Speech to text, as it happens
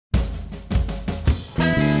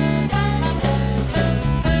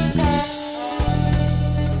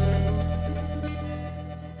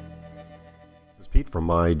from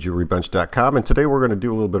myjewelrybench.com, and today we're going to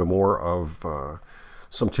do a little bit more of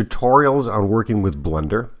some tutorials on working with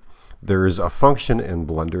Blender. There's a function in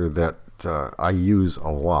Blender that I use a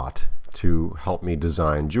lot to help me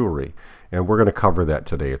design jewelry, and we're going to cover that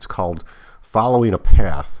today. It's called following a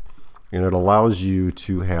path, and it allows you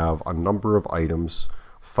to have a number of items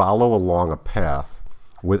follow along a path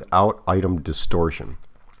without item distortion.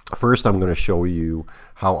 First, I'm going to show you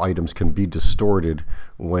how items can be distorted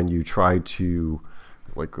when you try to,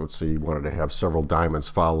 like, let's say you wanted to have several diamonds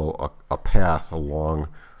follow a path along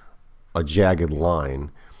a jagged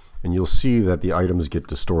line, and you'll see that the items get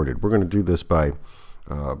distorted. We're going to do this by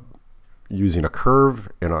using a curve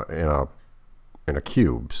and a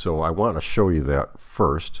cube. So I want to show you that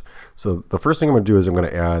first. So the first thing I'm going to do is I'm going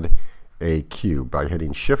to add a cube by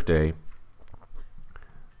hitting Shift A.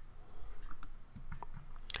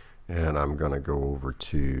 And I'm going to go over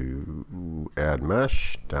to Add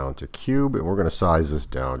Mesh, down to Cube, and we're going to size this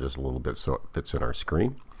down just a little bit so it fits in our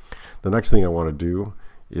screen. The next thing I want to do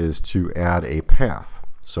is to add a path.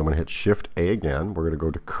 So I'm going to hit Shift A again. We're going to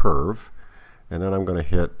go to Curve, and then I'm going to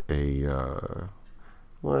hit a,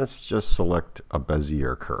 let's just select a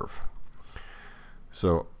Bezier curve.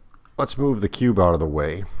 So let's move the cube out of the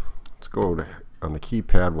way. Let's go to, on the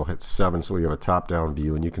keypad, we'll hit 7 so we have a top-down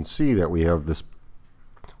view, and you can see that we have this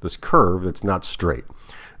curve that's not straight.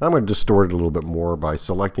 I'm going to distort it a little bit more by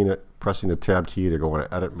selecting it, pressing the tab key to go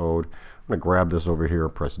into edit mode. I'm going to grab this over here,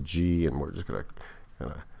 press G, and we're just going to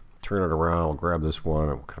kind of turn it around. We'll grab this one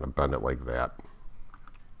and kind of bend it like that.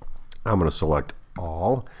 I'm going to select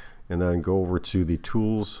all and then go over to the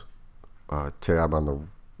Tools tab on the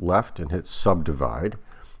left and hit Subdivide.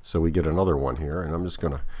 So we get another one here, and I'm just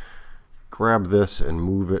going to grab this and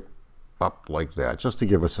move it up like that just to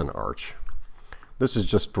give us an arch. This is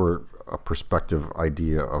just for a perspective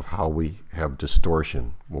idea of how we have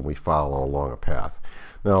distortion when we follow along a path.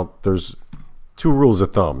 Now, there's two rules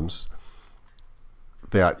of thumbs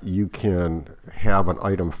that you can have an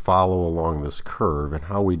item follow along this curve, and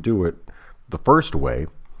how we do it the first way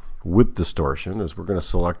with distortion is we're going to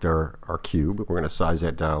select our cube. We're going to size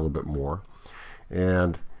that down a little bit more,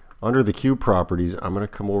 and under the cube properties I'm going to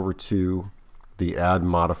come over to the Add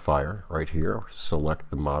Modifier right here,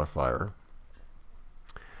 select the modifier,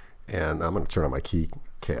 and I'm going to turn on my key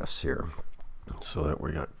casts here so that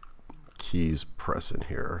we got keys pressing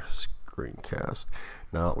here, screencast.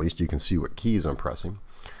 Now at least you can see what keys I'm pressing.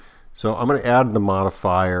 So I'm going to add the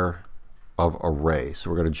modifier of array. So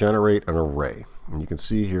we're going to generate an array. And you can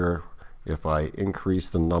see here, if I increase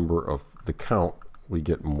the number of the count, we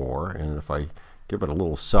get more. And if I give it a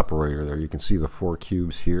little separator there, you can see the 4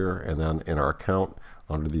 cubes here. And then in our count,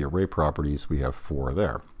 under the array properties, we have 4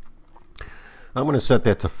 there. I'm going to set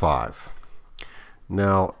that to 5.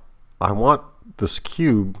 Now I want this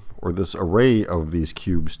cube, or this array of these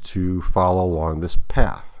cubes, to follow along this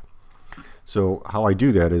path. So how I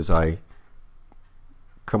do that is I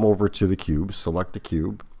come over to the cube, select the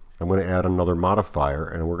cube. I'm going to add another modifier,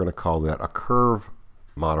 and we're going to call that a curve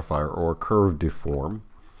modifier or a curve deform.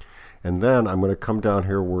 And then I'm going to come down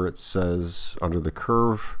here where it says under the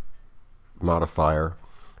curve modifier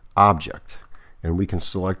object, and we can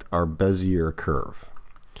select our Bezier curve.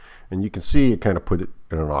 And you can see it kind of put it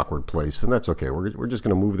in an awkward place, and that's okay. We're just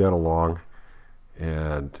going to move that along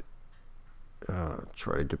and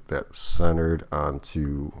try to get that centered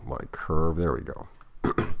onto my curve. There we go.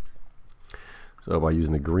 So by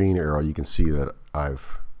using the green arrow, you can see that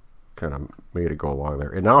I've kind of made it go along there.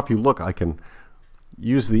 And now if you look, I can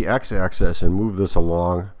use the x-axis and move this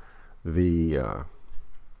along the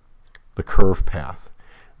curve path.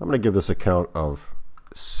 I'm going to give this a count of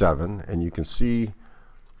 7, and you can see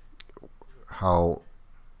how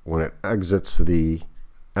when it exits the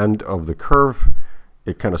end of the curve,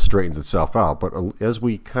 it kind of straightens itself out. But as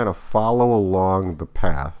we kind of follow along the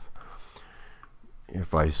path,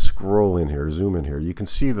 if I scroll in here, zoom in here, you can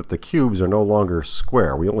see that the cubes are no longer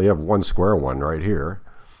square. We only have one square one right here,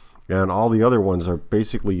 and all the other ones are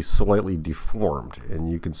basically slightly deformed.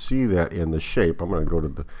 And you can see that in the shape. I'm going to go to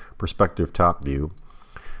the perspective top view.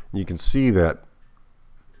 You can see that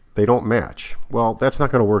they don't match. Well, that's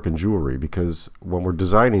not going to work in jewelry, because when we're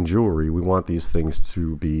designing jewelry, we want these things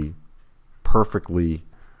to be perfectly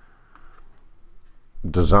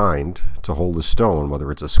designed to hold a stone,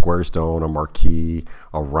 whether it's a square stone, a marquee,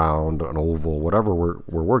 a round, an oval, whatever we're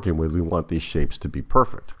working with. We want these shapes to be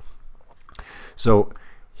perfect. So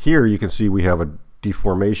here you can see we have a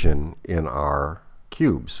deformation in our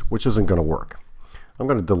cubes, which isn't going to work. I'm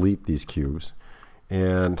going to delete these cubes,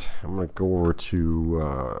 and I'm going to go over to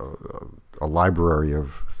a library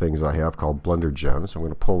of things I have called Blender Gems. I'm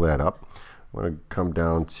going to pull that up. I'm going to come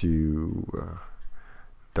down to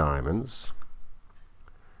diamonds,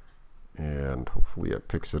 and hopefully it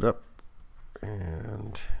picks it up,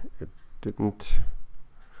 and it didn't.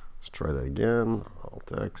 Let's try that again.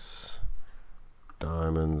 Alt X,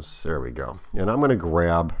 diamonds, there we go. And I'm going to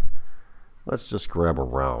grab, let's just grab a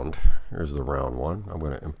round. Here's the round one. I'm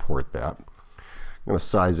going to import that. I'm going to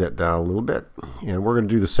size that down a little bit, and we're going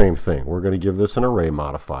to do the same thing. We're going to give this an array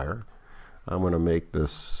modifier. I'm going to make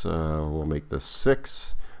this, we'll make this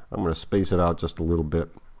 6. I'm going to space it out just a little bit.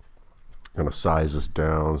 I'm going to size this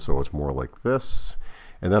down so it's more like this.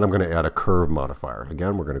 And then I'm going to add a curve modifier.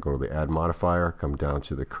 Again, we're going to go to the add modifier, come down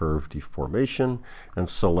to the curve deformation, and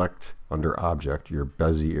select under object your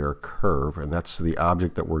Bezier curve, and that's the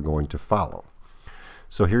object that we're going to follow.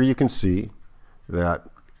 So here you can see that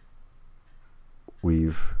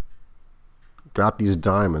we've got these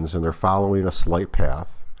diamonds and they're following a slight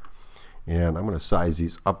path. And I'm going to size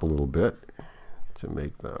these up a little bit to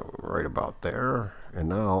make them right about there. And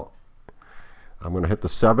now I'm going to hit the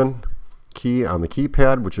 7 key on the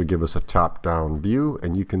keypad, which will give us a top-down view,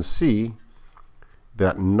 and you can see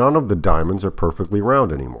that none of the diamonds are perfectly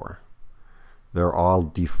round anymore. They're all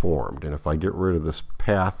deformed, and if I get rid of this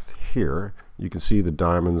path here, you can see the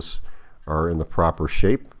diamonds are in the proper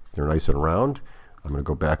shape. They're nice and round. I'm going to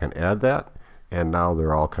go back and add that, and now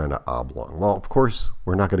they're all kind of oblong. Well, of course,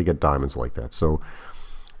 we're not going to get diamonds like that, so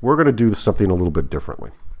we're going to do something a little bit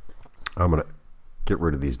differently. I'm going to get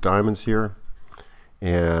rid of these diamonds here,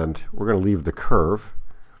 and we're going to leave the curve,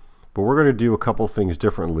 but we're going to do a couple things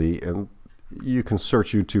differently, and you can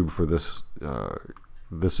search YouTube for this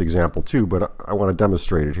this example too, but I want to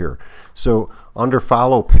demonstrate it here. So under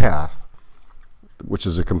follow path, which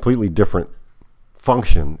is a completely different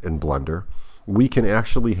function in Blender, we can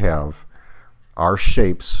actually have our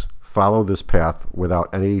shapes follow this path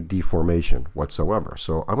without any deformation whatsoever.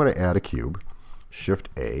 So I'm going to add a cube, Shift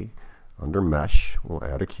A, under Mesh, we'll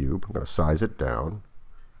add a cube. I'm going to size it down.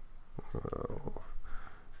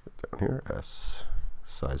 Down here, S,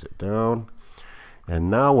 size it down.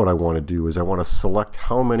 And now what I want to do is I want to select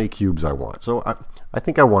how many cubes I want. So I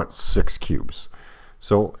think I want 6 cubes.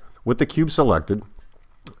 So with the cube selected,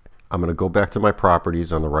 I'm going to go back to my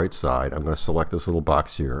properties on the right side. I'm going to select this little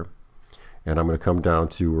box here, and I'm going to come down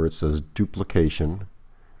to where it says duplication,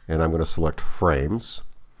 and I'm going to select frames.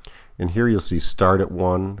 And here you'll see start at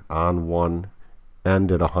 1, on 1,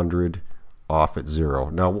 end at 100, off at 0.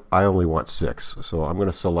 Now I only want 6, so I'm going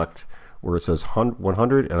to select where it says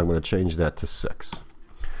 100, and I'm going to change that to 6.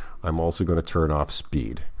 I'm also going to turn off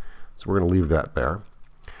speed. So we're going to leave that there.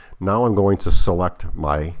 Now I'm going to select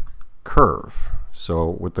my curve. So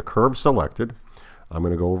with the curve selected, I'm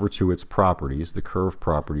going to go over to its properties, the curve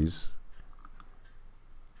properties,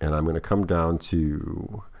 and I'm going to come down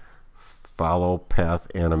to follow path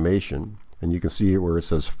animation, and you can see where it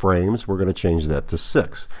says frames. We're going to change that to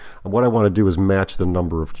 6. And what I want to do is match the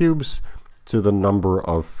number of cubes to the number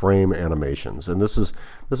of frame animations, and this is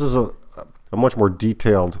a much more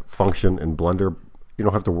detailed function in Blender. You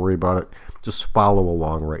don't have to worry about it. Just follow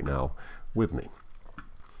along right now with me.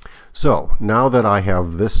 So now that I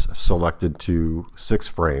have this selected to 6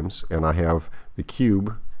 frames, and I have the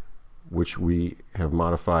cube, which we have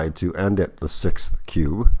modified to end at the 6th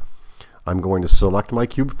cube, I'm going to select my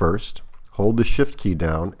cube first, hold the Shift key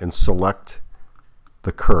down, and select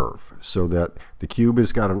the curve so that the cube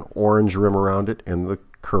has got an orange rim around it and the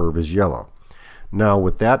curve is yellow. Now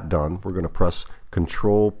with that done, we're going to press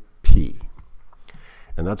Control P,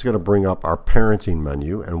 and that's going to bring up our parenting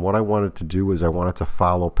menu, and what I wanted to do is I wanted to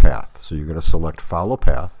follow path. So you're going to select follow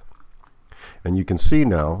path, and you can see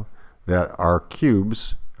now that our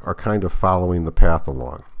cubes are kind of following the path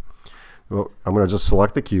along. Well, I'm going to just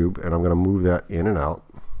select the cube, and I'm going to move that in and out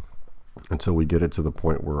until we get it to the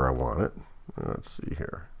point where I want it. Let's see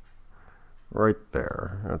here. Right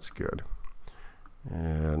there. That's good.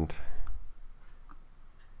 And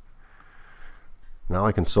now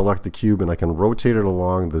I can select the cube, and I can rotate it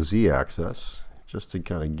along the Z-axis just to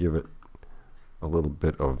kind of give it a little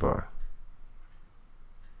bit of a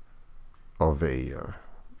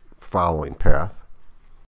following path.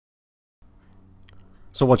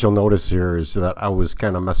 So what you'll notice here is that I was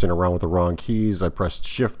kind of messing around with the wrong keys. I pressed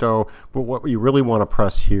Shift-O, but what you really want to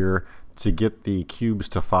press here to get the cubes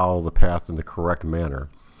to follow the path in the correct manner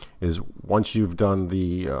is once you've done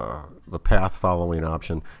the path following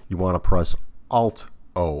option, you want to press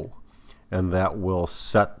Alt-O, and that will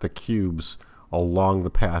set the cubes along the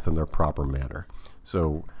path in their proper manner.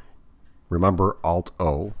 So remember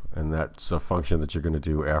Alt-O, and that's a function that you're going to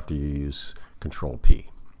do after you use Control-P.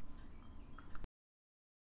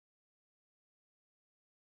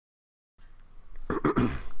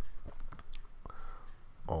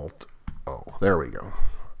 Alt-O. There we go.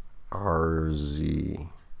 RZ.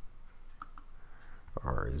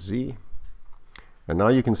 And now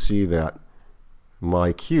you can see that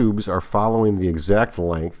my cubes are following the exact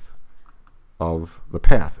length of the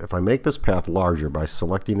path. If I make this path larger by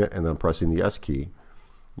selecting it and then pressing the S key,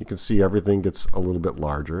 you can see everything gets a little bit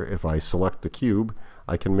larger. If I select the cube,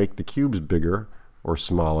 I can make the cubes bigger or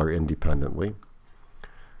smaller independently.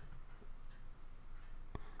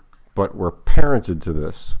 But we're parented to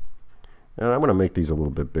this. And I'm going to make these a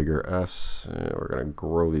little bit bigger. S. We're going to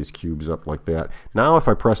grow these cubes up like that. Now if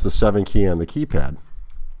I press the 7 key on the keypad,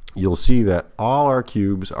 you'll see that all our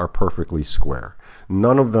cubes are perfectly square.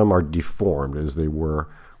 None of them are deformed as they were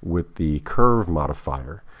with the curve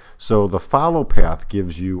modifier. So the follow path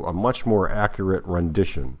gives you a much more accurate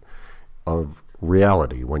rendition of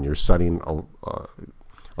reality when you're setting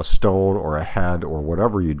a stone or a head or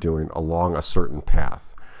whatever you're doing along a certain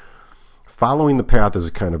path. Following the path is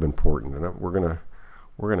kind of important, and we're gonna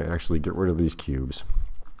actually get rid of these cubes.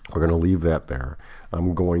 We're gonna leave that there.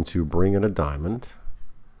 I'm going to bring in a diamond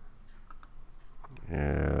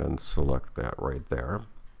and select that right there.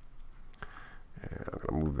 And I'm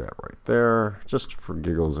going to move that right there. Just for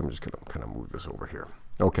giggles, I'm just going to kind of move this over here.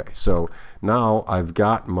 Okay, so now I've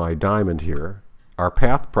got my diamond here. Our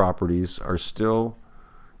path properties are still,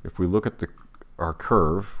 if we look at our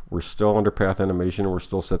curve, we're still under path animation and we're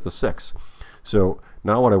still set to 6. So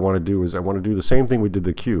now what I want to do is I want to do the same thing we did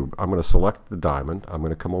the cube. I'm going to select the diamond. I'm going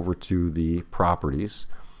to come over to the properties,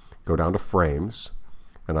 go down to frames,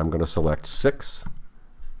 and I'm going to select 6.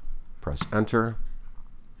 Press enter.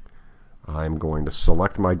 I'm going to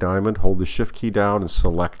select my diamond, hold the shift key down and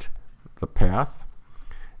select the path.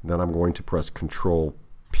 And then I'm going to press Control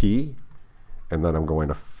P, and then I'm going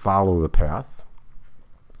to follow the path.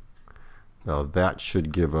 Now that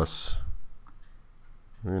should give us,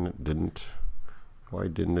 and it didn't. Why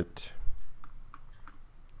didn't it?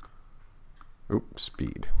 Oops,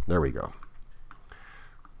 speed. There we go.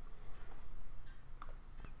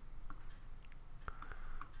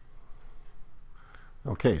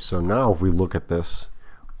 Okay, so now if we look at this,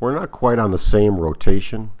 we're not quite on the same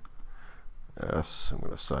rotation. Yes, I'm going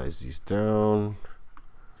to size these down.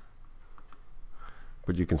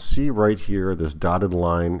 But you can see right here, this dotted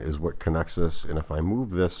line is what connects us. And if I move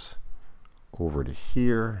this over to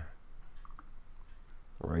here,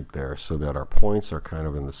 right there, so that our points are kind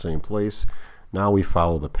of in the same place, now we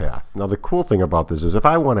follow the path. Now the cool thing about this is if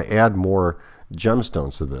I want to add more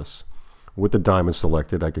gemstones to this, with the diamond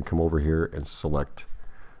selected, I can come over here and select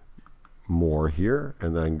more here,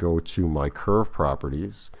 and then go to my curve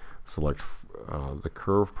properties, select the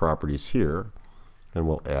curve properties here, and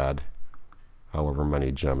we'll add however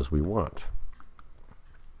many gems we want.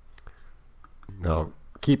 Now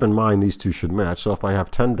keep in mind these two should match, so if I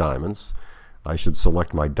have 10 diamonds, I should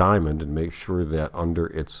select my diamond and make sure that under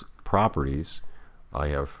its properties I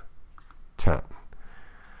have 10.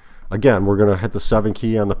 Again, we're going to hit the 7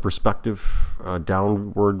 key on the perspective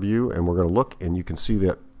downward view, and we're going to look, and you can see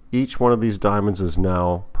that each one of these diamonds is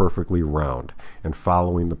now perfectly round and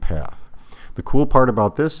following the path. The cool part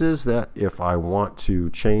about this is that if I want to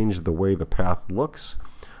change the way the path looks,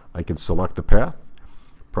 I can select the path,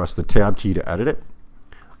 press the tab key to edit it.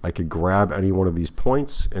 I could grab any one of these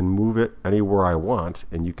points and move it anywhere I want,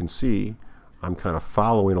 and you can see I'm kind of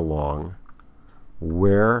following along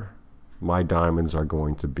where my diamonds are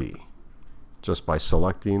going to be just by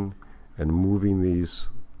selecting and moving these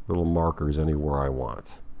little markers anywhere I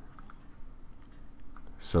want.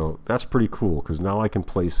 So that's pretty cool, because now I can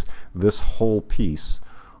place this whole piece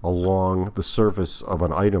along the surface of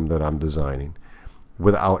an item that I'm designing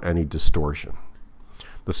without any distortion.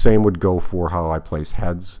 The same would go for how I place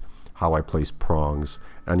heads, how I place prongs,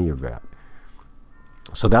 any of that.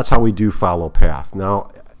 So that's how we do follow path.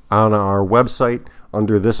 Now on our website,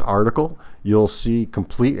 under this article, you'll see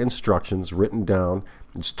complete instructions written down.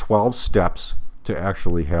 It's 12 steps to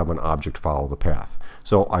actually have an object follow the path.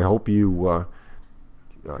 So I hope you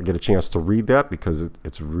get a chance to read that, because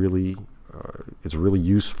it's really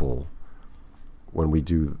useful when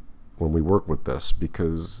we work with this,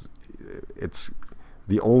 because it's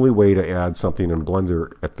the only way to add something in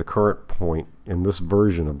Blender at the current point in this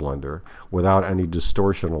version of Blender without any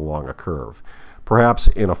distortion along a curve. Perhaps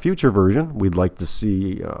in a future version we'd like to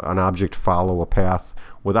see an object follow a path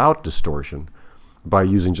without distortion by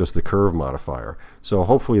using just the curve modifier. So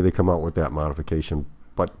hopefully they come out with that modification,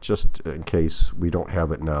 but just in case we don't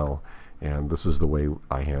have it now, and this is the way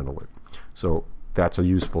I handle it. So that's a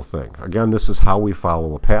useful thing. Again, this is how we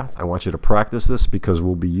follow a path. I want you to practice this, because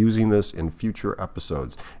we'll be using this in future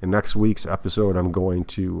episodes. In next week's episode, I'm going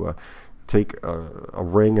to take a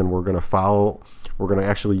ring, and we're going to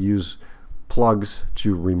actually use plugs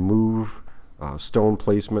to remove stone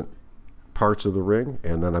placement parts of the ring,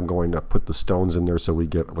 and then I'm going to put the stones in there so we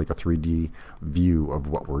get like a 3D view of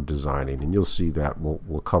what we're designing, and you'll see that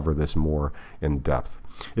we'll cover this more in depth.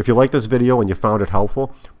 If you like this video and you found it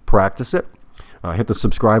helpful, practice it. Hit the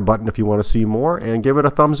subscribe button if you want to see more, and give it a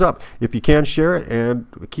thumbs up. If you can, share it, and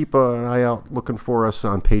keep an eye out looking for us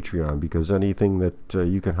on Patreon, because anything that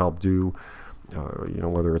you can help do,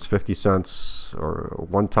 whether it's 50 cents or a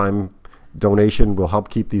one-time donation, will help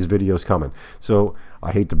keep these videos coming. So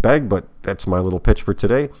I hate to beg, but that's my little pitch for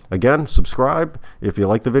today. Again, subscribe. If you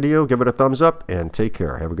like the video, give it a thumbs up, and take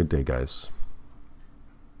care. Have a good day, guys.